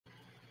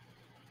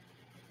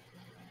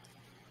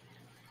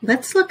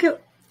Let's look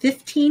at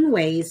 15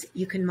 ways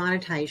you can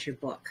monetize your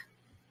book.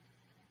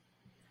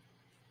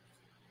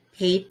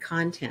 Paid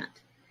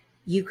content.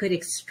 You could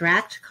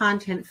extract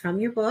content from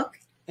your book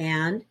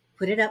and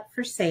put it up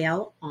for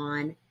sale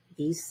on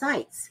these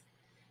sites.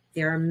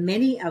 There are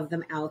many of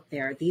them out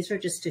there. These are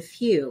just a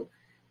few.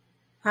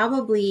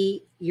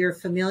 Probably you're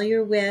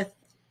familiar with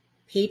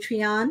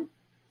Patreon,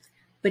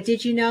 but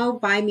did you know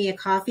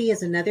Buymeacoffee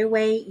is another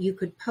way you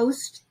could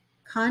post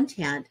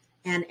content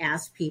and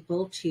ask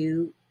people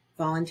to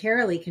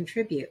voluntarily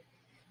contribute.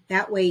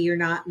 That way you're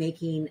not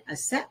making a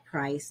set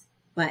price,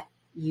 but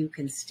you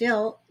can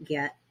still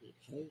get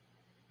paid.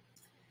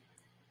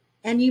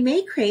 And you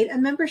may create a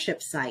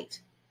membership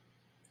site.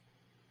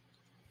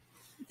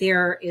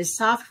 There is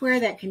software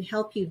that can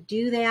help you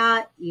do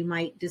that. You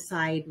might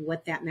decide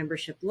what that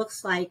membership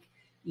looks like.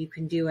 You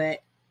can do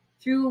it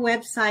through a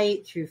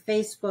website, through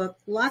Facebook,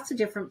 lots of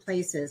different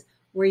places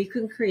where you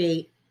can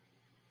create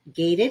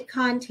gated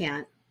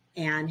content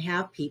and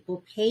have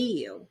people pay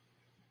you.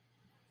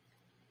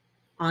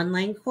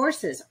 Online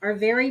courses are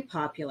very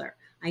popular.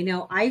 I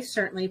know I've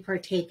certainly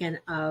partaken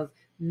of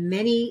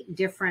many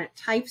different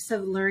types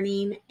of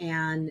learning,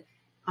 and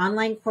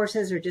online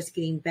courses are just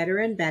getting better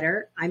and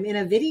better. I'm in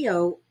a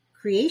video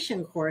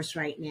creation course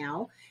right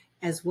now,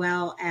 as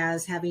well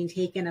as having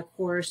taken a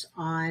course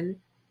on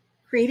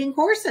creating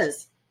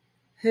courses.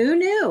 Who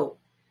knew?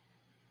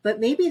 But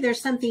maybe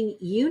there's something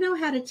you know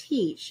how to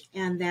teach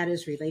and that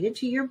is related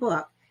to your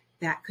book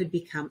that could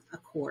become a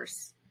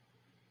course.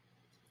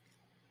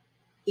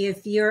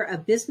 If you're a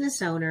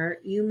business owner,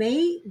 you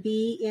may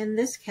be in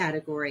this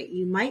category.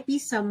 You might be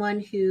someone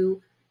who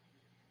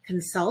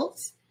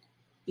consults.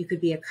 You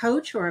could be a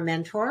coach or a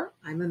mentor.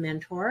 I'm a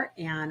mentor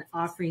and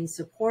offering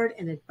support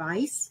and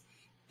advice,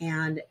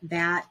 and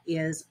that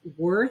is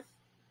worth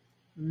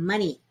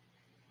money.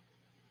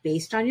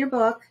 Based on your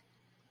book,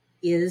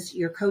 is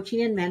your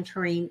coaching and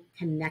mentoring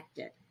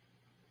connected?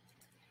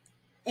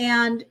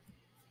 And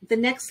the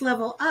next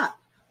level up,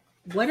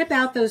 what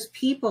about those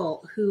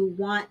people who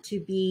want to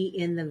be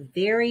in the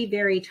very,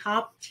 very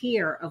top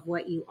tier of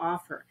what you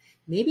offer?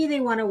 Maybe they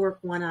want to work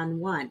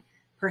one-on-one.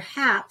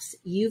 Perhaps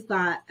you've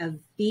got a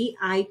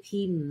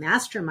VIP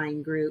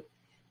mastermind group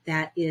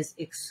that is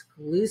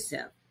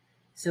exclusive.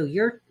 So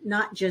you're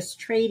not just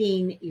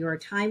trading your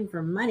time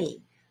for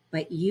money,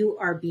 but you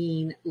are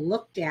being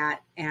looked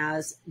at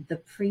as the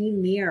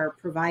premier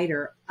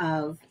provider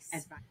of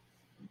advice.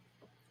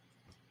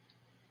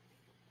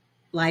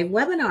 Live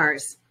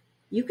webinars.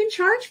 You can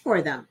charge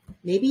for them.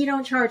 Maybe you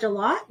don't charge a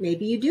lot.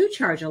 Maybe you do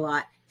charge a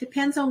lot.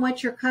 Depends on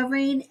what you're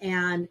covering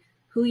and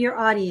who your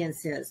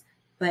audience is.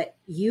 But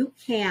you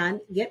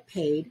can get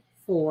paid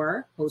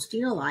for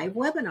hosting a live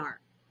webinar.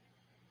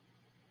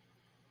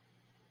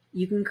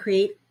 You can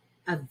create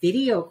a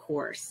video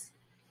course,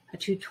 a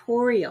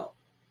tutorial.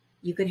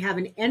 You could have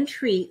an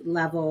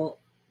entry-level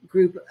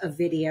group of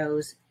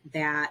videos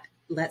that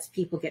lets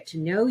people get to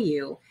know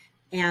you,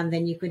 and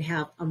then you can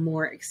have a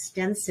more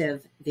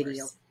extensive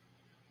video.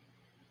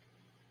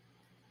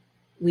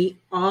 We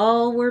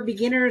all were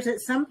beginners at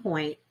some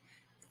point.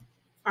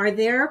 Are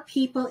there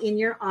people in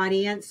your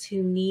audience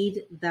who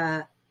need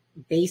the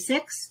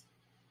basics?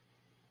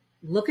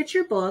 Look at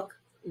your book,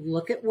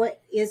 look at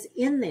what is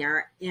in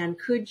there, and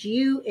could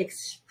you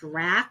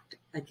extract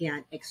a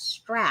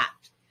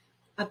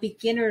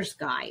beginner's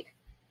guide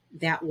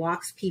that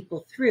walks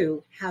people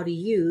through how to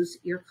use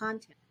your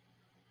content?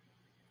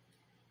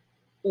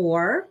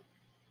 Or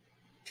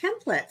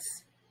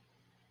templates.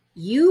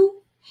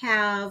 You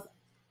have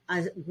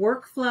a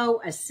workflow,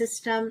 a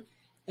system,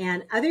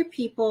 and other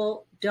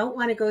people don't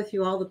want to go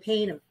through all the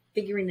pain of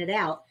figuring it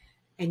out,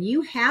 and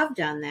you have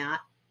done that.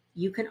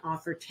 You can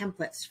offer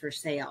templates for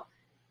sale.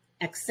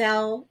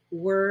 Excel,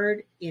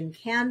 Word, in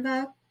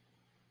Canva,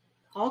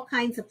 all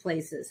kinds of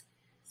places.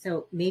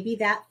 So maybe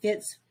that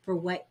fits for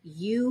what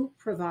you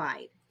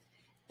provide.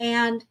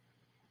 And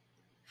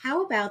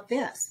how about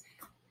this?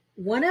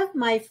 One of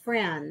my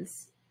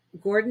friends,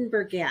 Gordon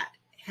Burgett,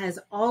 has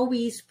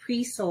always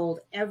pre-sold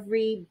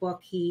every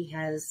book he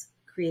has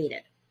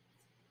created.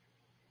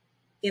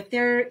 If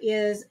there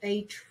is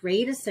a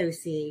trade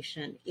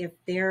association, if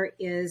there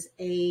is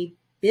a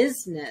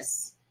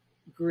business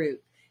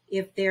group,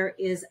 if there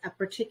is a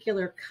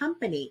particular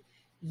company,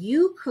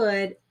 you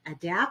could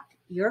adapt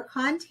your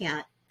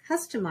content,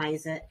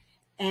 customize it,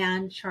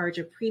 and charge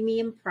a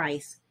premium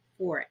price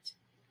for it.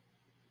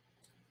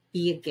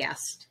 Be a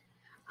guest.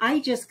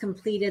 I just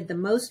completed the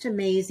most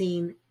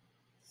amazing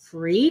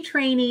free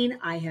training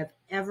I have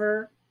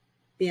ever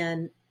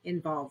been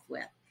involved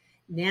with.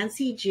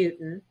 Nancy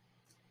Juton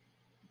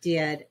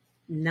did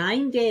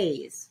 9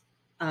 days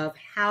of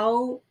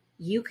how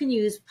you can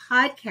use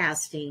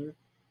podcasting,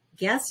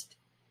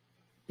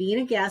 being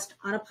a guest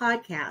on a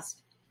podcast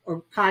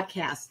or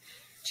podcasts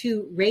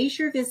to raise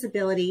your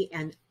visibility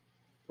and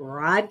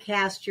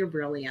broadcast your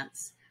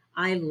brilliance.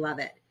 I love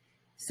it.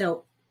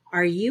 So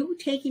are you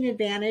taking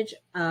advantage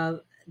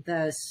of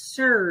the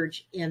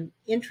surge in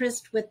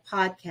interest with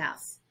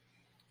podcasts?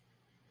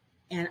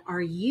 And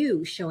are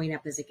you showing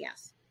up as a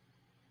guest?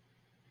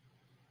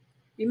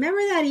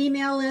 Remember that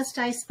email list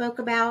I spoke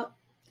about?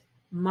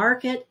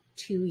 Market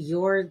to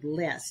your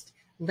list.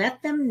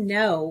 Let them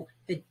know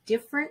the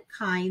different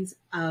kinds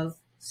of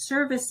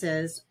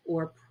services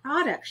or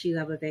products you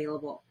have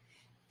available,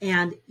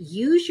 and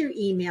use your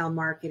email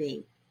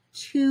marketing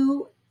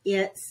to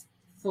its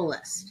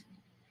fullest.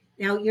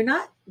 Now, you're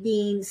not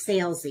being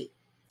salesy.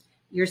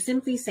 You're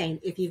simply saying,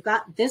 if you've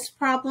got this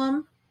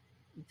problem,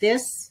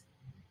 this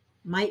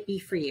might be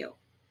for you.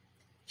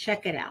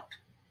 Check it out.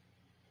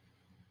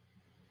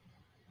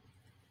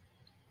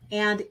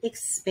 And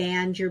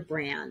expand your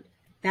brand.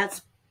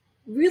 That's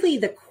really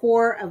the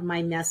core of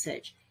my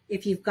message.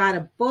 If you've got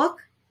a book,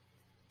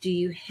 do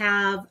you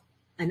have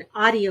an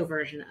audio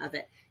version of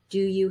it? Do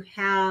you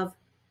have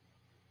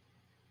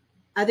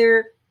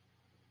other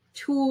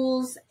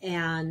tools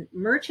and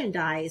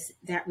merchandise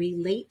that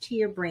relate to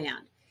your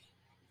brand?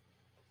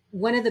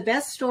 One of the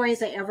best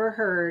stories I ever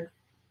heard,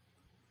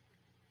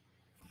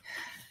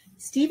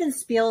 Steven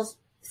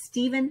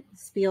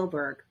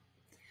Spielberg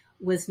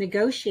was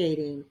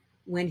negotiating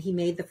when he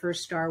made the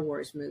first Star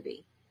Wars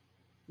movie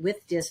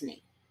with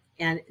Disney.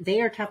 And they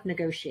are tough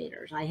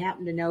negotiators. I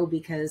happen to know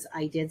because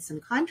I did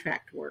some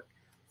contract work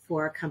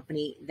for a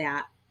company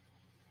that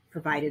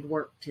provided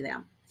work to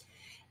them.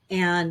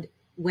 And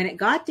when it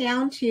got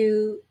down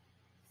to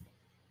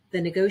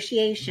the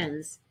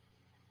negotiations,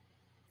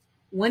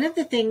 one of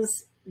the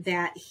things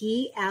that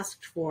he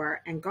asked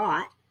for and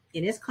got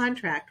in his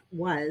contract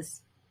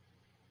was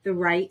the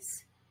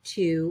rights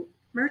to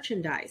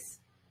merchandise.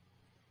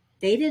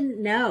 They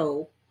didn't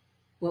know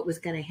what was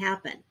going to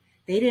happen.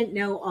 They didn't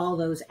know all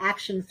those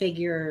action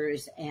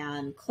figures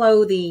and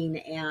clothing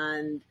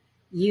and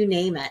you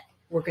name it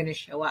were going to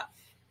show up.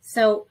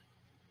 So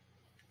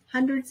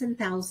hundreds and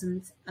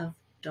thousands of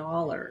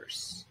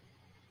dollars,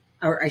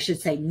 or I should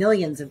say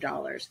millions of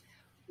dollars,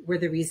 were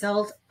the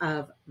result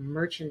of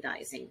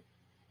merchandising.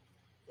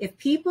 If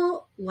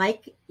people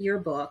like your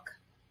book,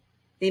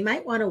 they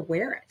might want to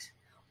wear it.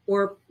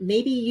 Or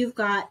maybe you've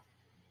got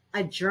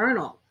a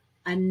journal,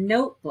 a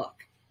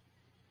notebook.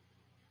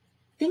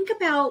 Think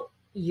about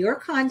your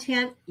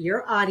content,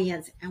 your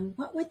audience, and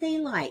what would they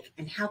like,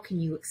 and how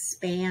can you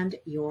expand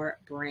your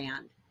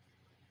brand?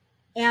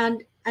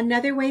 And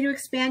another way to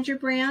expand your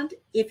brand,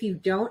 if you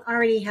don't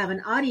already have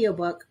an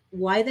audiobook,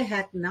 why the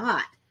heck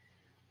not?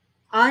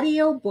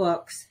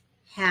 Audiobooks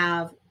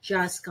have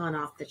just gone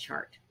off the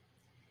chart.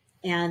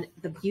 And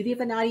the beauty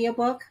of an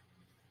audiobook,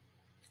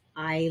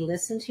 I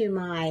listen to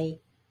my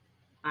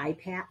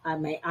iPad,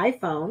 my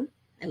iPhone.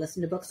 I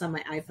listen to books on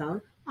my iPhone,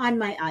 on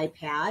my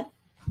iPad.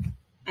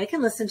 I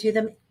can listen to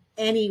them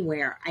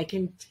anywhere. I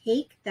can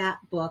take that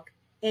book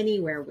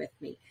anywhere with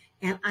me.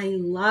 And I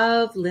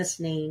love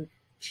listening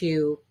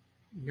to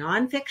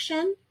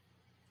nonfiction.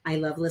 I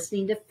love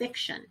listening to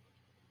fiction.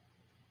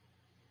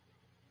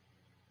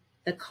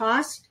 The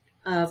cost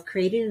of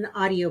creating an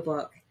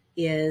audiobook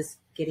is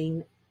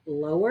getting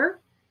lower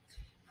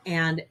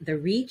and the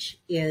reach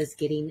is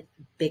getting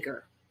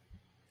bigger.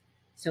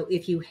 So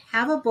if you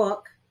have a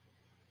book,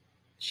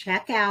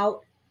 check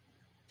out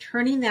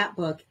turning that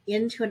book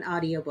into an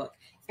audiobook.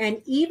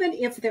 And even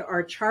if there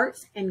are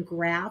charts and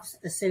graphs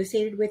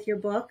associated with your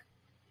book,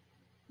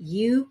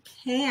 you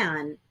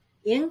can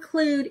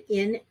include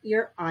in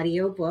your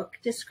audiobook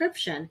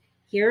description,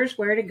 here's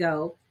where to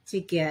go to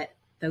get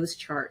those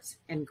charts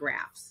and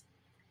graphs.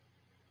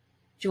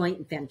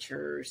 Joint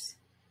ventures.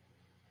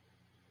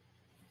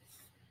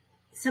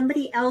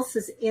 Somebody else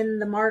is in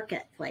the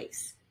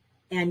marketplace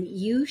and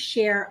you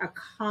share a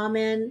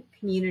common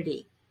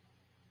community.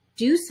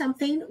 Do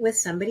something with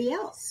somebody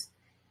else.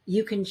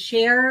 You can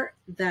share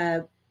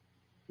the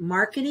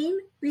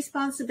marketing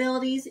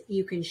responsibilities.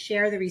 You can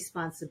share the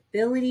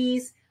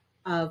responsibilities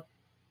of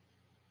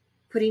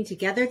putting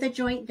together the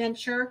joint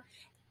venture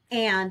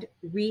and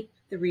reap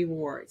the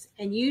rewards.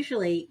 And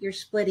usually you're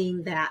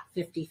splitting that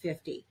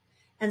 50-50.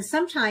 And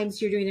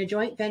sometimes you're doing a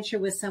joint venture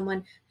with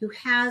someone who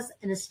has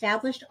an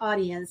established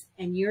audience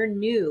and you're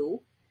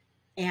new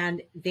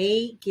and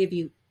they give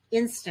you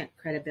instant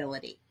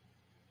credibility.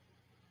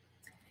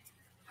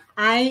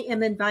 I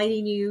am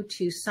inviting you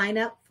to sign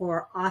up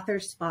for Author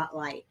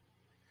Spotlight.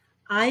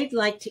 I'd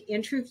like to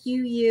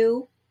interview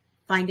you,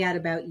 find out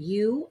about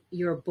you,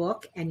 your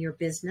book, and your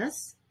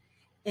business.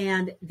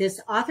 And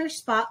this Author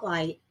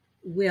Spotlight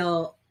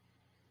will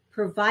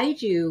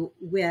provide you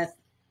with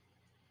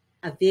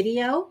a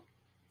video.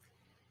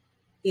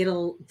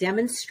 It'll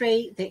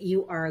demonstrate that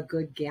you are a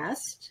good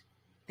guest,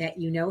 that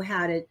you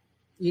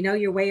know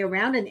your way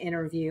around an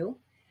interview,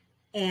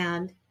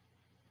 and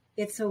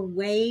it's a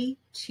way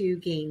to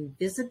gain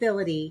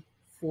visibility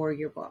for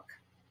your book.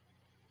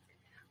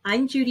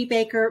 I'm Judy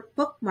Baker,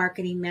 book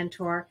marketing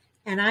mentor,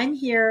 and I'm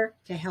here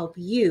to help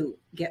you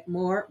get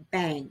more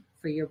bang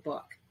for your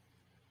book.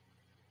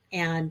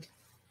 And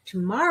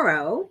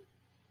tomorrow,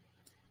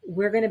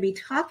 we're going to be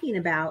talking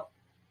about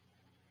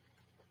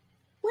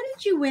what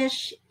did you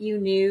wish you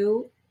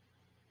knew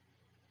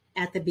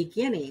at the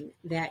beginning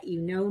that you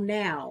know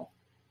now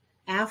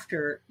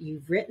after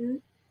you've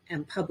written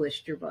and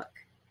published your book.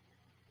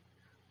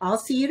 I'll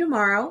see you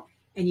tomorrow,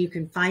 and you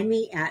can find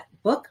me at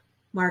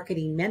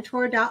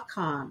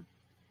bookmarketingmentor.com.